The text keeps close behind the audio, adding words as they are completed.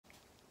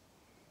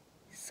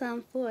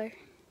Psalm 4.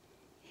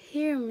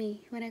 Hear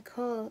me when I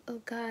call,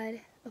 O God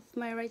of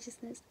my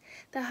righteousness.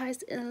 Thou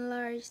hast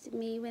enlarged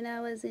me when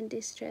I was in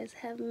distress.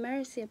 Have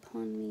mercy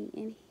upon me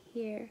and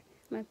hear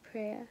my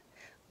prayer.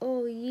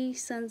 O ye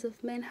sons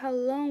of men, how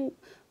long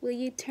will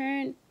ye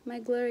turn my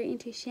glory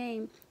into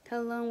shame?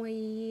 How long will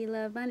ye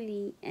love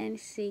vanity and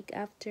seek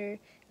after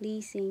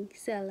leasing?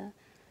 Selah.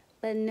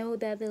 But know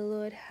that the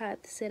Lord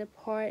hath set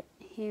apart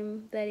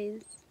him that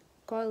is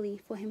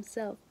godly for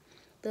himself.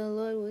 The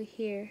Lord will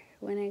hear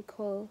when I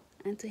call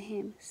unto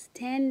him.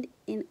 Stand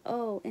in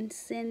awe and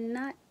sin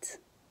not.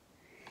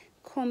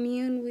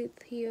 Commune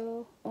with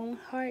your own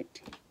heart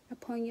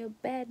upon your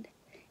bed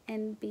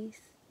and be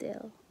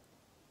still.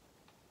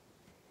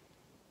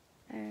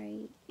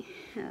 Alright.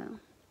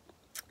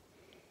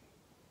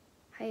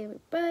 Hi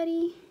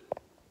everybody.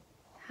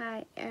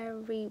 Hi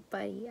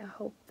everybody. I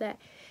hope that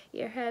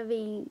you're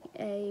having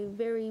a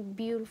very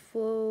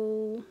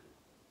beautiful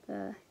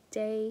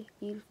day,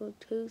 beautiful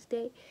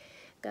Tuesday.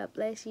 God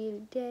bless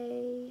you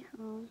today.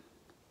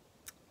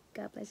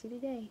 God bless you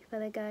today.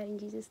 Father God, in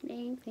Jesus'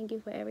 name, thank you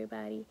for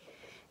everybody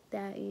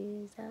that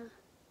is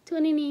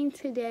tuning in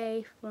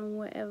today from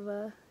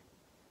whoever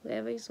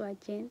is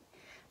watching.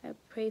 I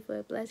pray for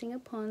a blessing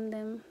upon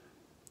them,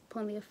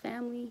 upon their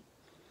family,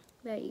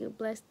 that you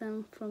bless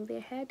them from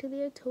their head to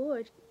their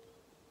toe,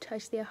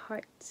 touch their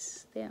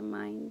hearts, their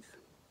minds,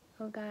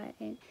 oh God,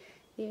 and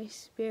their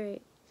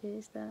spirit.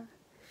 Just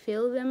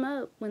fill them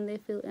up when they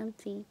feel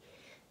empty.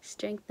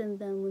 Strengthen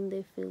them when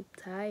they feel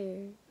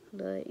tired.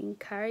 Lord,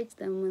 encourage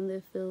them when they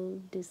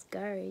feel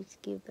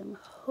discouraged. Give them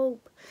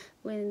hope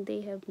when they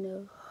have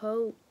no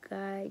hope.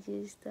 God,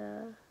 just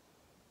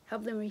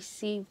help them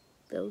receive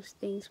those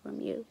things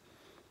from you.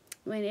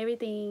 When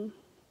everything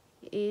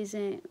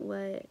isn't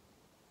what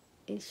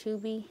it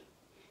should be,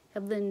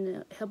 help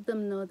them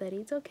know that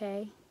it's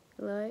okay,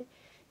 Lord.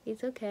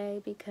 It's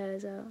okay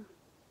because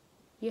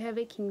you have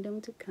a kingdom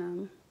to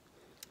come,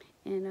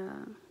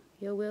 and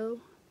your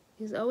will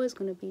is always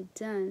going to be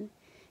done,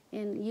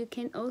 and you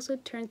can also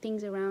turn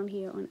things around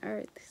here on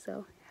earth.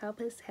 So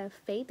help us have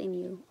faith in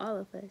you, all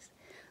of us.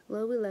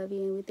 Lord, we love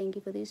you and we thank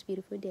you for this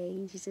beautiful day.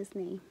 In Jesus'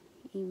 name,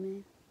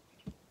 amen.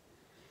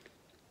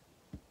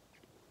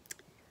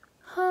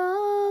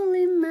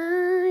 Holy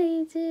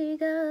mighty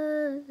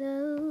God,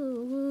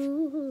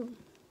 oh,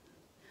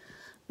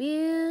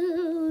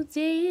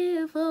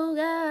 beautiful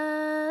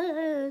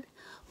God,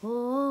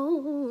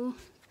 oh,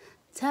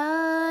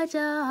 touch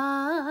our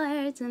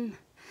hearts and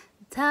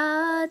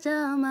touch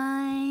our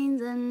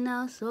minds and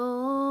our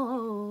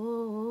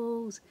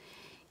souls.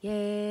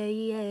 Yeah,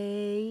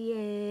 yeah,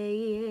 yeah,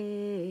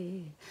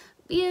 yeah.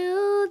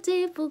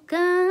 Beautiful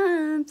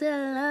Counselor,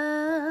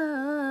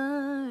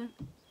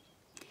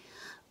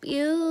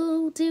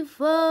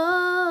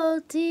 beautiful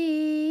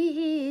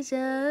Teacher,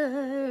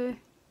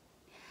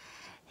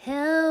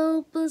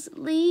 help us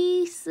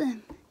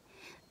listen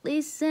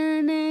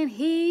and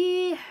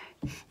hear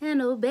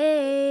and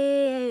obey.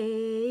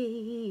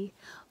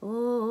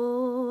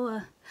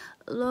 Oh,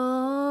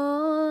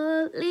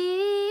 Lord,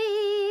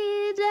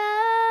 lead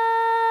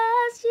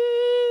us,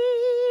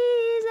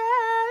 Jesus,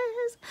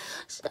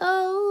 show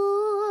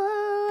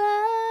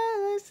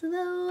us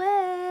the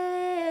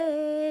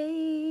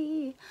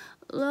way.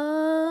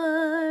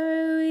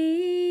 Lord,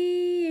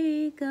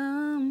 we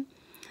come.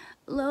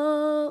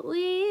 Lord,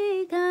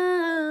 we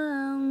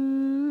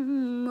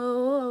come.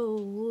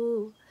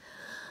 Oh,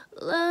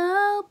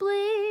 Lord,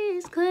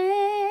 please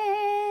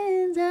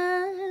cleanse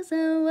us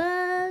and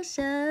wash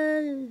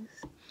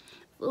us.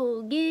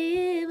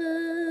 Forgive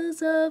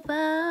us of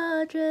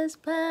our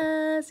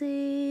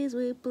trespasses,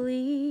 we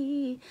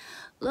plead.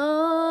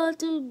 Lord,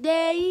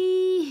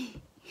 today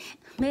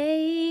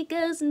make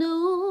us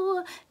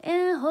new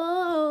and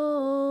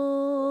whole.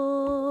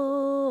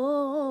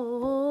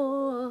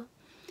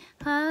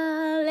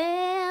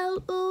 Hallelujah.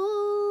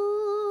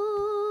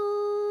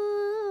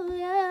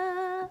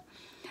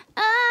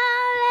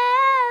 Hallelujah.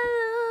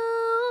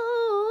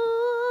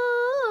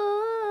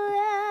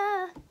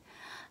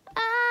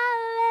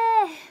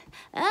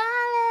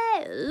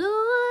 Hallelujah.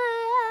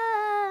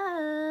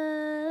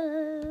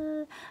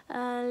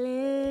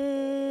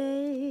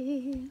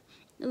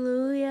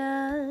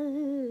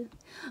 Hallelujah.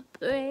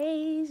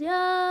 Praise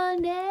your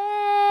name.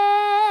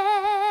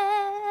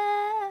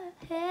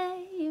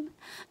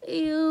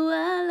 You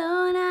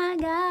alone are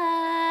God.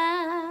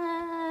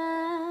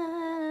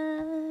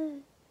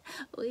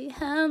 We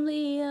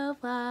humbly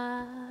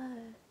offer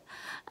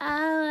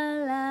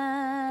our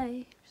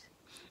lives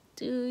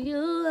to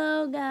you,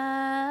 oh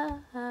God.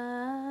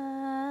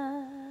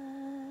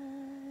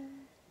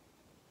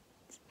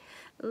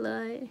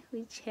 Lord,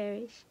 we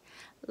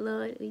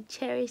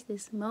cherish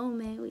this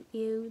moment with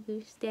you,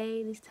 this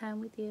day, this time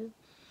with you.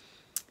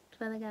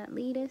 Father God,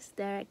 lead us,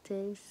 direct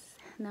us,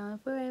 now and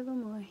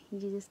forevermore. In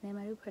Jesus' name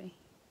I do pray.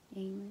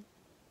 Amen.